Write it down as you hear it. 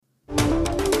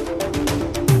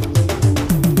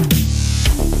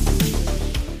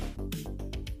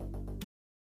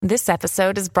This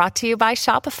episode is brought to you by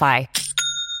Shopify.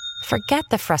 Forget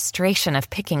the frustration of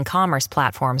picking commerce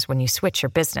platforms when you switch your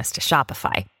business to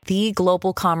Shopify, the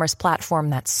global commerce platform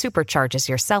that supercharges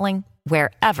your selling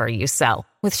wherever you sell.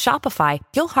 With Shopify,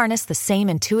 you'll harness the same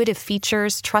intuitive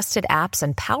features, trusted apps,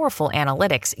 and powerful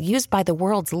analytics used by the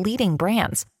world's leading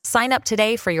brands. Sign up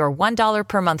today for your $1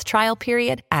 per month trial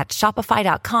period at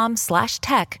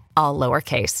shopify.com/tech, all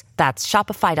lowercase. That's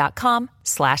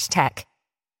shopify.com/tech.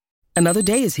 Another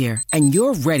day is here, and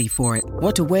you're ready for it.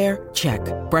 What to wear? Check.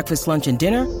 Breakfast, lunch, and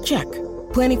dinner? Check.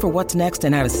 Planning for what's next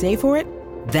and how to save for it?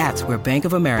 That's where Bank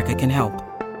of America can help.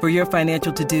 For your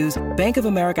financial to-dos, Bank of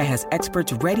America has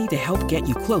experts ready to help get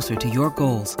you closer to your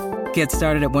goals. Get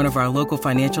started at one of our local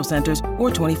financial centers or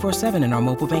 24/7 in our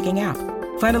mobile banking app.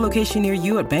 Find a location near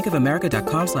you at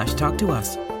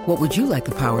bankofamerica.com/talktous. What would you like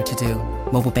the power to do?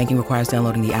 Mobile banking requires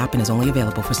downloading the app and is only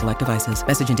available for select devices.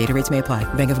 Message and data rates may apply.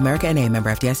 Bank of America N.A.,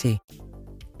 member FDIC.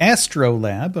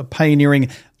 Astrolab, a pioneering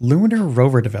lunar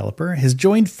rover developer, has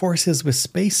joined forces with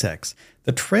SpaceX,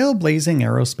 the trailblazing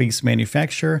aerospace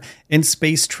manufacturer and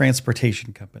space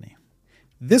transportation company.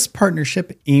 This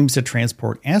partnership aims to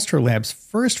transport Astrolab's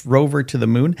first rover to the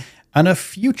moon on a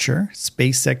future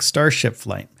SpaceX Starship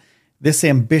flight. This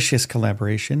ambitious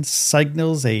collaboration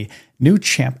signals a new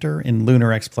chapter in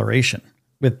lunar exploration,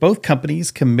 with both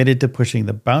companies committed to pushing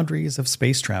the boundaries of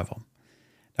space travel.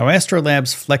 Now,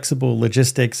 Astrolab's flexible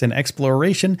logistics and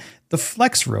exploration, the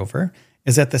Flex rover,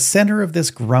 is at the center of this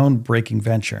groundbreaking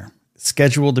venture,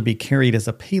 scheduled to be carried as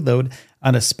a payload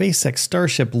on a SpaceX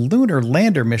Starship lunar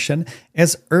lander mission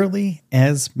as early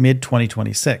as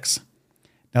mid-2026.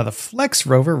 Now, the Flex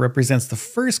rover represents the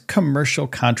first commercial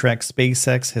contract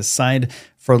SpaceX has signed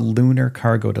for lunar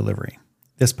cargo delivery.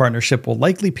 This partnership will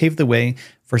likely pave the way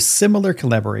for similar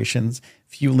collaborations,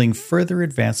 fueling further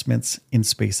advancements in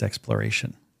space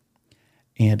exploration.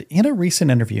 And in a recent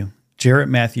interview, Jarrett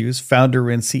Matthews, founder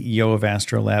and CEO of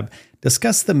Astrolab,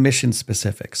 discussed the mission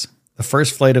specifics. The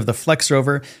first flight of the Flex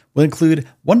rover will include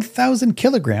 1,000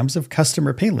 kilograms of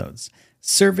customer payloads,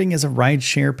 serving as a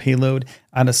rideshare payload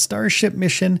on a Starship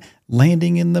mission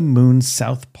landing in the moon's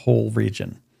South Pole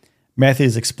region.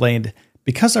 Matthews explained,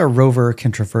 because our rover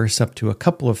can traverse up to a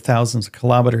couple of thousands of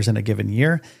kilometers in a given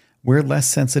year, we're less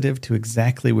sensitive to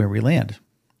exactly where we land.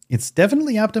 It's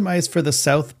definitely optimized for the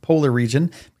South Polar region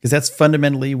because that's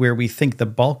fundamentally where we think the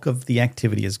bulk of the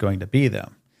activity is going to be, though.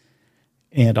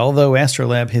 And although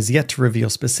Astrolab has yet to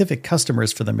reveal specific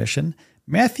customers for the mission,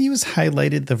 Matthews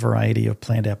highlighted the variety of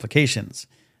planned applications.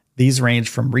 These range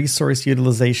from resource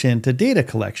utilization to data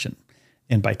collection.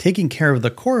 And by taking care of the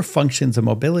core functions of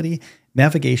mobility,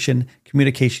 navigation,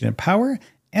 communication, and power,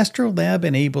 Astrolab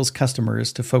enables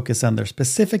customers to focus on their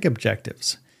specific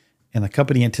objectives. And the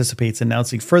company anticipates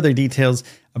announcing further details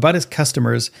about its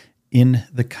customers in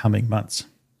the coming months.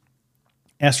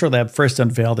 Astrolab first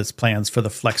unveiled its plans for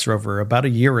the Flex rover about a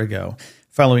year ago,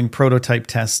 following prototype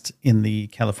tests in the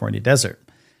California desert.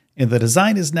 And the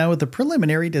design is now at the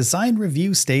preliminary design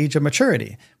review stage of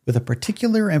maturity, with a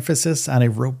particular emphasis on a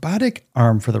robotic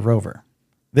arm for the rover.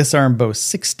 This arm boasts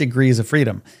 6 degrees of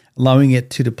freedom, allowing it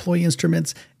to deploy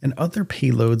instruments and other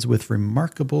payloads with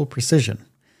remarkable precision.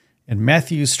 And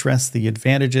Matthews stressed the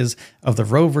advantages of the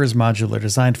rover's modular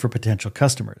design for potential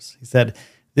customers. He said,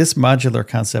 this modular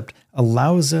concept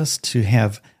allows us to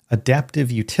have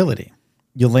adaptive utility.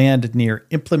 You land near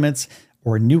implements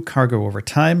or new cargo over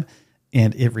time,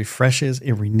 and it refreshes,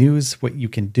 it renews what you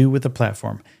can do with the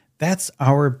platform. That's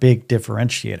our big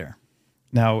differentiator.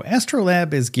 Now,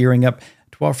 Astrolab is gearing up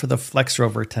to offer the Flex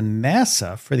rover to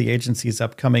NASA for the agency's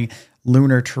upcoming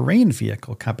Lunar Terrain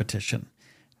Vehicle competition.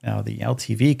 Now, the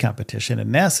LTV competition,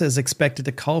 and NASA is expected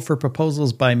to call for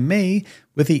proposals by May,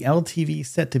 with the LTV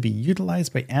set to be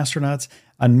utilized by astronauts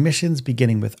on missions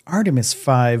beginning with Artemis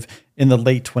 5 in the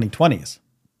late 2020s.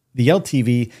 The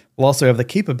LTV will also have the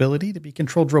capability to be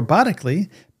controlled robotically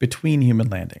between human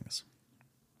landings.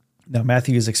 Now,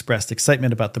 Matthews expressed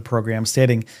excitement about the program,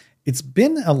 stating, it's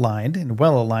been aligned and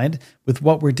well aligned with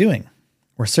what we're doing.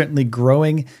 We're certainly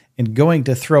growing and going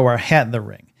to throw our hat in the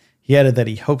ring. He added that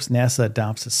he hopes NASA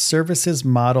adopts a services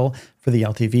model for the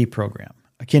LTV program,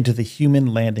 akin to the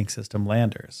Human Landing System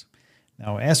landers.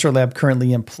 Now, Astrolab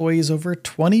currently employs over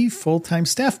 20 full-time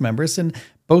staff members and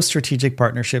boasts strategic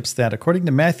partnerships that, according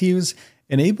to Matthews,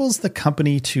 enables the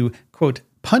company to, quote,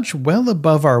 punch well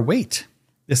above our weight.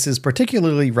 This is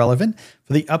particularly relevant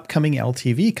for the upcoming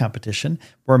LTV competition,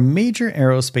 where major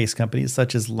aerospace companies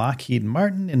such as Lockheed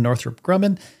Martin and Northrop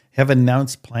Grumman have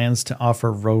announced plans to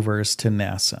offer rovers to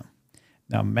NASA.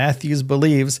 Now, Matthews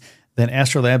believes that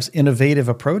Astrolab's innovative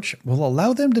approach will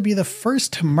allow them to be the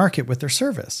first to market with their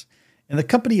service. And the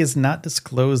company has not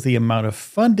disclosed the amount of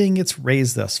funding it's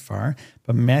raised thus far,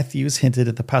 but Matthews hinted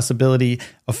at the possibility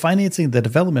of financing the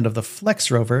development of the Flex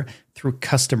rover through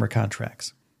customer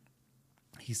contracts.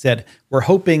 He said, "We're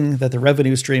hoping that the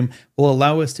revenue stream will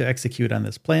allow us to execute on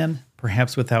this plan,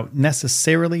 perhaps without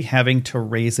necessarily having to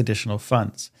raise additional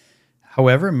funds."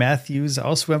 However, Matthews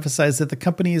also emphasized that the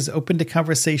company is open to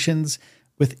conversations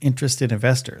with interested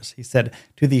investors. He said,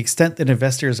 "To the extent that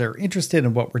investors are interested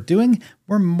in what we're doing,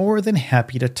 we're more than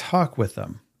happy to talk with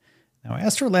them." Now,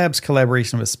 Astrolab's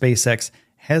collaboration with SpaceX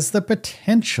has the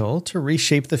potential to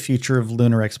reshape the future of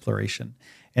lunar exploration.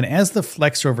 And as the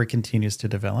Flex rover continues to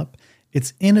develop,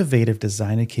 its innovative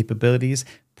design and capabilities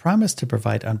promise to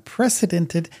provide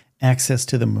unprecedented access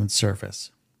to the moon's surface.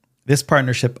 This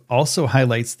partnership also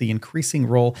highlights the increasing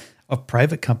role of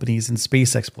private companies in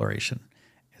space exploration,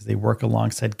 as they work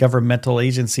alongside governmental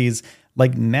agencies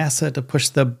like NASA to push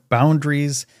the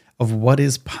boundaries of what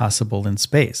is possible in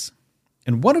space.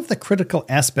 And one of the critical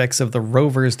aspects of the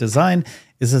rover's design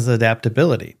is its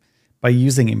adaptability. By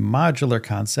using a modular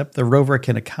concept, the rover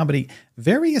can accommodate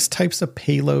various types of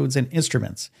payloads and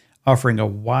instruments, offering a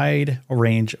wide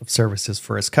range of services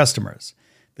for its customers.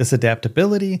 This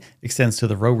adaptability extends to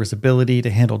the rover's ability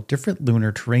to handle different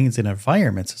lunar terrains and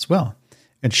environments as well,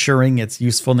 ensuring its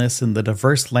usefulness in the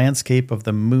diverse landscape of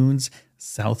the moon's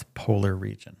south polar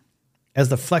region. As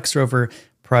the Flex rover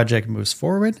project moves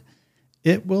forward,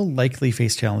 it will likely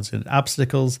face challenges and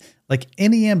obstacles like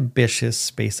any ambitious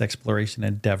space exploration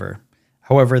endeavor.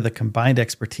 However, the combined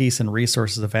expertise and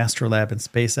resources of Astrolab and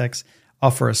SpaceX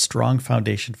offer a strong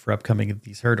foundation for upcoming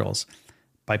these hurdles.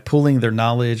 By pooling their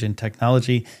knowledge and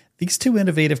technology, these two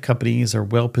innovative companies are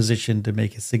well positioned to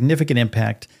make a significant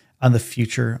impact on the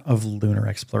future of lunar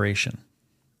exploration.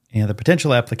 And the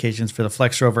potential applications for the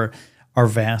Flex rover are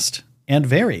vast and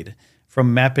varied,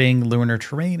 from mapping lunar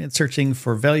terrain and searching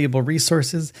for valuable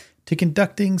resources to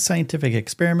conducting scientific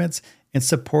experiments and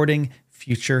supporting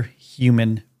future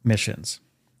human missions.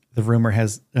 The rover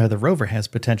has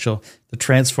potential to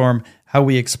transform how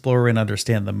we explore and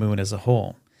understand the moon as a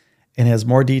whole. And as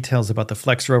more details about the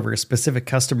Flex rover's specific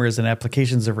customers and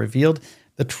applications are revealed,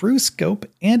 the true scope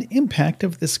and impact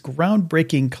of this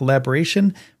groundbreaking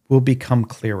collaboration will become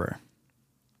clearer.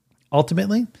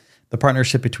 Ultimately, the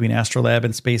partnership between Astrolab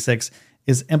and SpaceX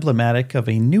is emblematic of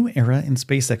a new era in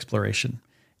space exploration.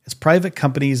 As private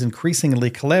companies increasingly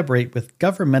collaborate with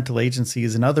governmental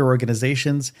agencies and other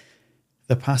organizations,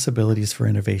 the possibilities for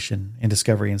innovation and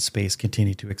discovery in space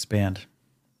continue to expand.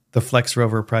 The Flex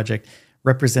rover project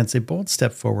represents a bold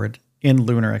step forward in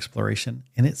lunar exploration,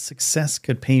 and its success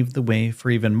could pave the way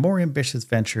for even more ambitious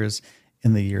ventures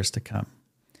in the years to come.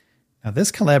 Now,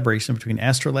 this collaboration between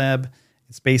Astrolab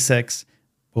and SpaceX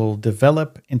will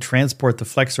develop and transport the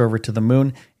Flex rover to the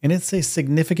moon, and it's a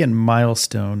significant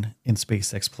milestone in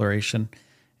space exploration.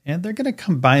 And they're going to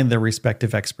combine their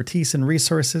respective expertise and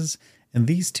resources, and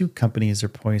these two companies are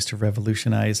poised to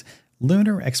revolutionize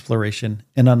lunar exploration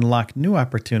and unlock new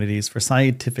opportunities for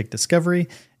scientific discovery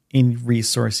and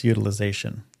resource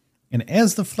utilization. And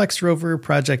as the Flex rover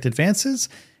project advances,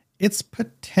 its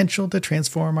potential to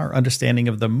transform our understanding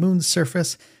of the moon's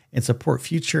surface and support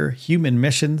future human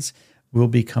missions will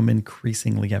become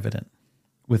increasingly evident.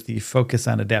 With the focus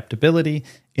on adaptability,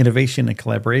 innovation, and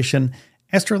collaboration,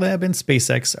 Astrolab and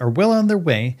SpaceX are well on their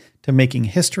way to making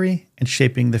history and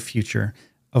shaping the future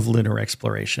of lunar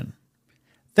exploration.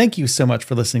 Thank you so much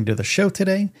for listening to the show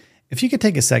today. If you could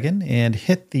take a second and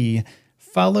hit the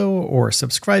follow or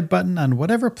subscribe button on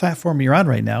whatever platform you're on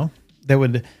right now, that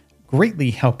would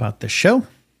greatly help out the show.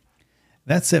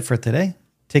 That's it for today.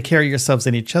 Take care of yourselves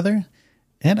and each other,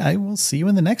 and I will see you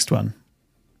in the next one.